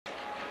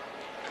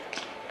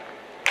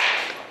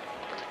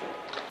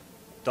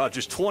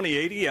Dodgers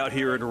 2080 out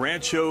here in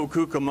Rancho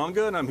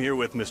Cucamonga, and I'm here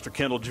with Mr.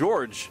 Kendall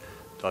George,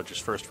 Dodgers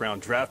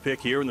first-round draft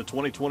pick here in the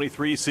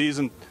 2023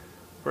 season.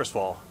 First of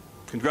all,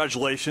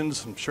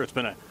 congratulations. I'm sure it's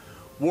been a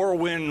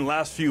whirlwind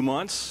last few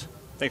months.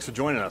 Thanks for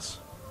joining us.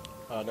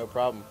 No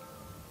problem.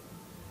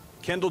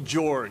 Kendall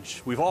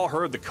George, we've all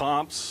heard the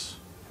comps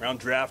around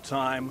draft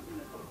time.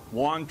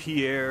 Juan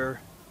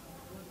Pierre.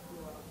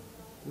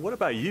 What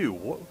about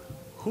you?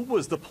 Who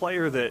was the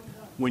player that,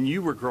 when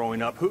you were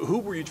growing up, who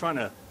were you trying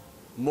to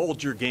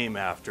mold your game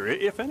after,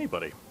 if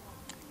anybody?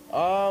 When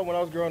I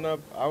was growing up,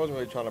 I wasn't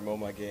really trying to mold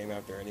my game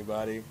after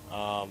anybody.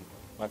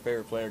 My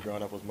favorite player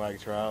growing up was Mike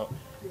Trout,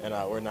 and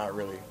we're not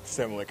really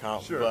similar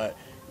comp, Sure. But,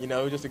 you know,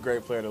 he was just a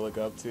great player to look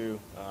up to.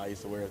 I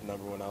used to wear his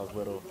number when I was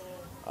little.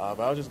 But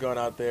I was just going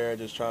out there,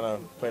 just trying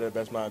to play to the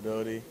best of my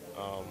ability,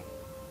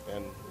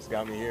 and it's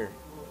got me here.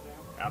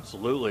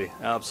 Absolutely,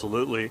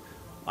 absolutely.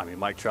 I mean,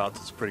 Mike Trout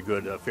is a pretty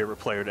good favorite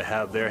player to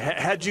have there.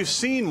 Had you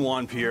seen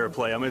Juan Pierre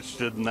play? I'm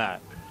interested in that.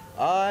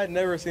 I had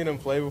never seen him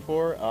play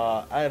before.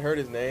 I had heard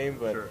his name,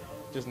 but Sure.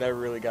 just never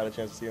really got a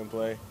chance to see him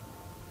play.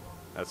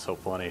 That's so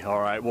funny.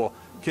 All right, well,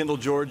 Kendall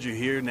George, you're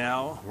here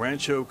now,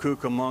 Rancho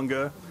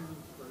Cucamonga.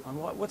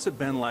 What's it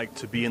been like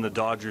to be in the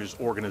Dodgers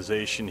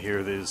organization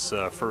here these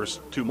first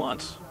 2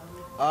 months?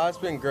 It's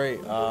been great.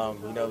 You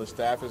know, the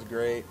staff is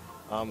great.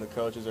 The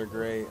coaches are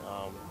great.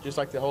 Just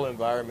like the whole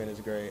environment is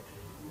great.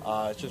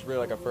 It's just really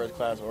like a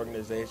first-class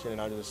organization,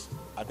 and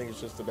I think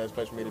it's just the best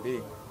place for me to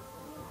be.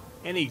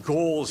 Any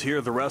goals here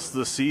the rest of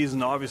the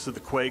season? Obviously, the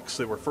Quakes,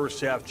 they were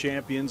first-half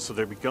champions, so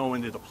they'll be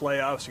going to the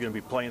playoffs. You're going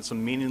to be playing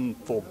some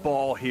meaningful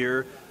ball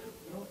here. Do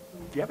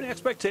you have any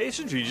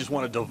expectations, or you just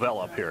want to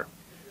develop here?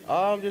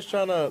 I'm just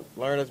trying to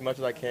learn as much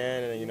as I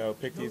can and, you know,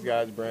 pick these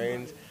guys'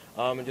 brains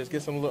and just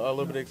get a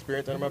little bit of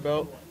experience under my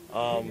belt.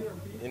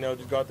 You know,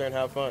 just go out there and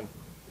have fun.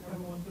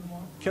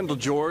 Kendall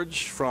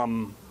George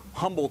from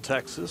Humble,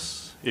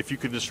 Texas. If you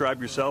could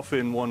describe yourself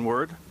in one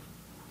word,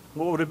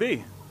 what would it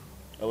be?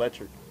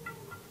 Electric.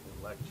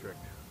 Electric.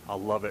 I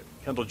love it.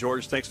 Kendall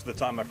George, thanks for the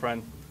time, my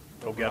friend.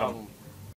 Go get 'em.